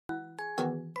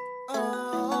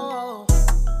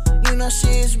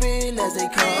shit's real as they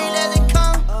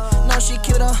come. No, she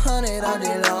killed 100 all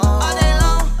day long.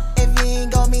 If you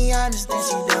ain't gon' be honest, then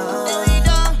she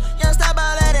dumb. Young stop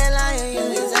all of that lying,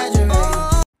 you exaggerate.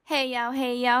 Hey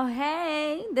y'all,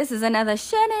 hey. This is another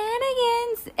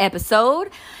Shenanigans episode.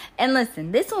 And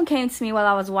listen, this one came to me while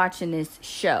I was watching this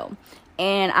show.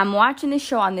 And I'm watching this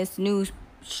show on this new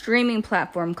streaming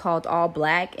platform called All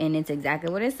Black. And it's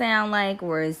exactly what it sounds like,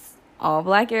 where it's all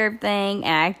black everything.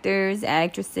 Actors,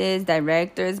 actresses,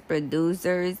 directors,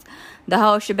 producers, the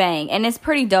whole shebang. And it's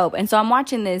pretty dope. And so I'm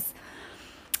watching this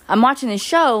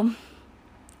show.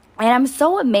 And I'm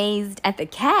so amazed at the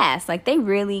cast. Like, they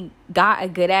really got a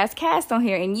good-ass cast on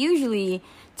here. And usually,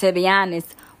 to be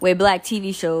honest, with black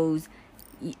TV shows,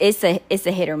 it's a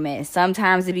hit or miss.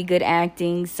 Sometimes it be good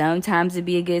acting. Sometimes it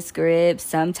be a good script.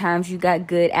 Sometimes you got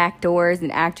good actors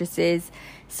and actresses.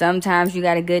 Sometimes you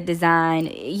got a good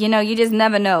design. You know, you just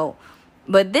never know.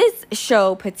 But this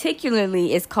show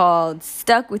particularly is called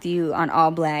Stuck With You on All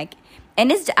Black.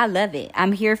 And I love it.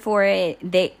 I'm here for it.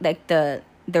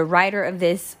 The writer of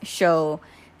this show,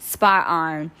 spot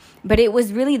on. But it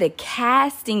was really the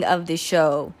casting of the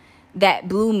show that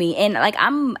blew me. And like,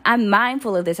 I'm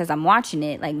mindful of this as I'm watching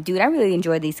it. Like, dude, I really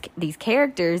enjoy these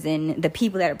characters and the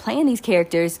people that are playing these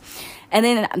characters. And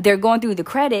then they're going through the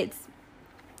credits.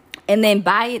 And then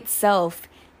by itself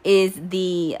is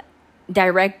the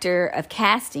director of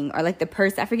casting, or like the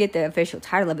person, I forget the official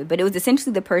title of it, but it was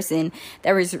essentially the person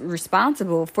that was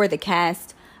responsible for the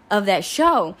cast of that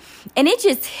show. And it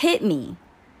just hit me.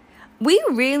 We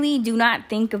really do not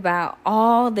think about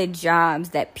all the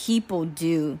jobs that people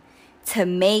do to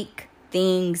make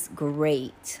things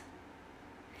great.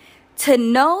 To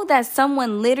know that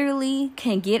someone literally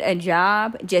can get a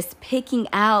job just picking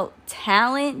out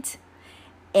talent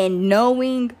and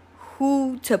knowing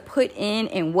who to put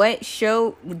in what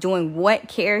show, doing what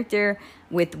character,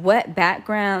 with what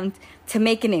background, to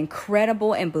make an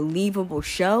incredible and believable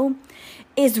show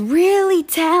is really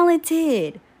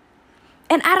talented.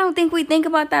 And I don't think we think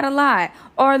about that a lot.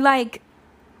 Or like,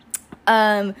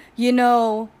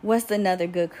 what's another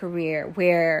good career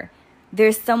where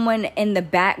there's someone in the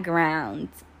background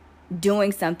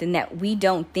doing something that we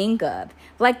don't think of?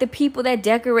 Like the people that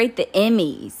decorate the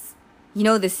Emmys,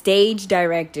 the stage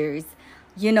directors.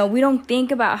 We don't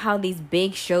think about how these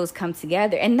big shows come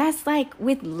together. And that's like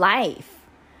with life.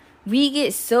 We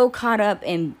get so caught up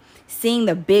in seeing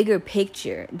the bigger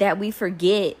picture that we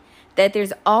forget that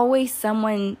there's always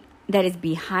someone that is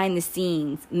behind the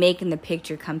scenes making the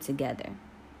picture come together.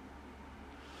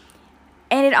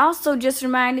 And it also just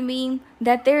reminded me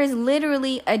that there is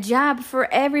literally a job for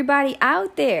everybody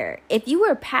out there. If you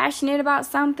are passionate about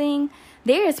something,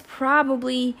 there is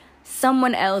probably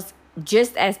someone else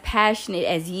just as passionate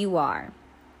as you are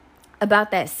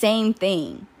about that same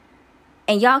thing.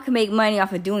 And y'all can make money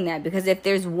off of doing that, because if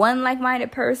there's one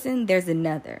like-minded person, there's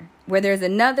another. Where there's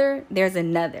another, there's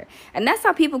another. And that's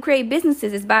how people create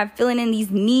businesses, is by filling in these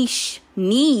niche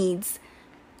needs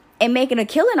and making a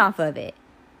killing off of it.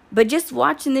 But just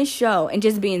watching this show and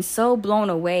just being so blown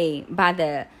away by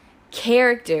the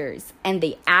characters and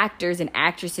the actors and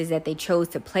actresses that they chose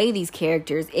to play these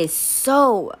characters is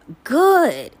so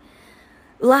good.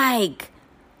 Like,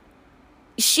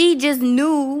 she just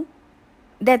knew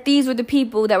that these were the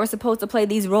people that were supposed to play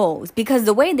these roles, because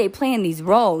the way they play in these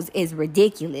roles is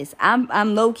ridiculous.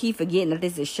 I'm low-key forgetting that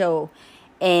this is a show,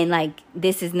 and like,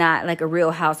 this is not like a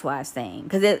Real Housewives thing,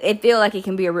 because it feels like it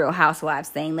can be a Real Housewives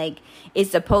thing. Like,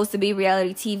 it's supposed to be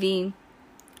reality TV,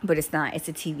 but it's not. It's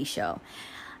a TV show.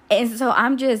 And so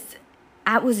it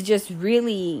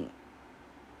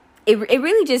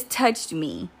really just touched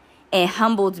me and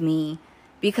humbled me,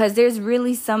 because there's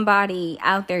really somebody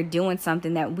out there doing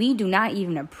something that we do not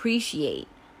even appreciate.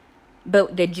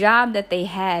 But the job that they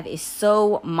have is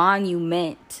so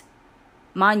monumental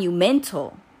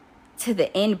to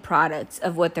the end products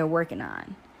of what they're working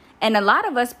on. And a lot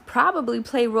of us probably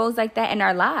play roles like that in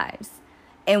our lives,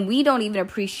 and we don't even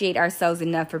appreciate ourselves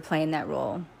enough for playing that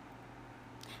role.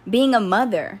 Being a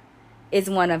mother is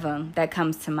one of them that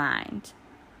comes to mind.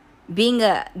 Being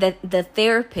the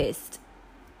therapist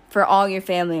for all your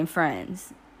family and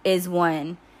friends is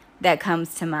one that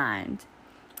comes to mind.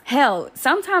 Hell,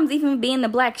 sometimes even being the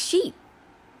black sheep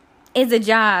is a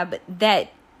job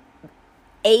that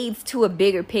aids to a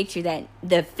bigger picture that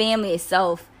the family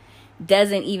itself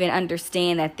doesn't even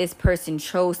understand, that this person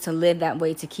chose to live that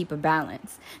way to keep a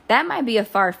balance. That might be a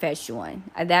far-fetched one.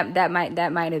 That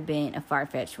might have been a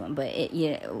far-fetched one, but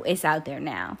it's out there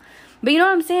now. But you know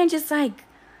what I'm saying? Just like,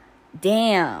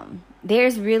 damn,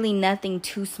 there's really nothing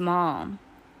too small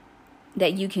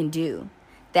that you can do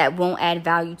that won't add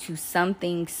value to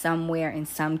something, somewhere, in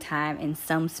some time, in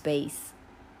some space.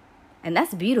 And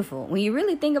that's beautiful. When you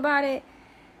really think about it,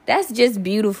 that's just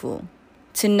beautiful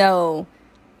to know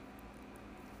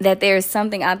that there's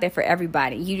something out there for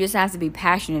everybody. You just have to be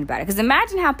passionate about it. Because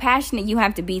imagine how passionate you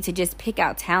have to be to just pick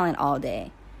out talent all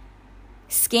day.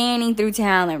 Scanning through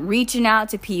talent, reaching out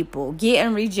to people,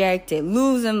 getting rejected,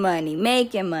 losing money,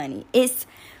 making money.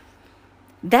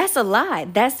 That's a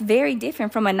lot. That's very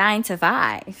different from a 9 to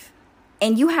 5.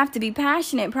 And you have to be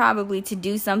passionate probably to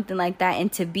do something like that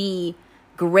and to be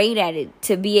great at it.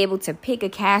 To be able to pick a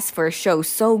cast for a show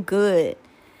so good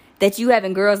that you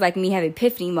having girls like me have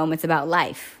epiphany moments about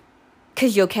life.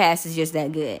 Because your cast is just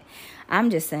that good. I'm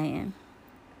just saying.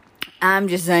 You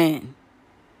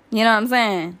know what I'm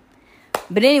saying?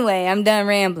 But anyway, I'm done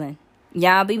rambling.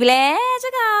 Y'all be blessed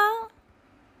to go.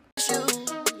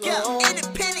 Yeah,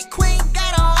 independent queen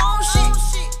got her own shit.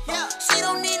 Yeah, she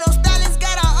don't need no stylist,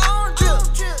 got her own drip.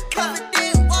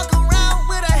 Confident, walk around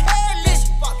with her head lit.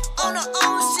 On her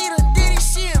own, she done did it,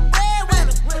 she a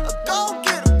breadwinner. A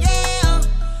go-getter,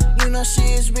 yeah. You know she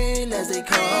is real as they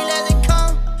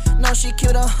come. No, she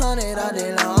killed 100 all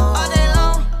day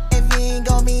long. If you ain't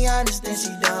gon' be honest, then she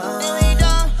done.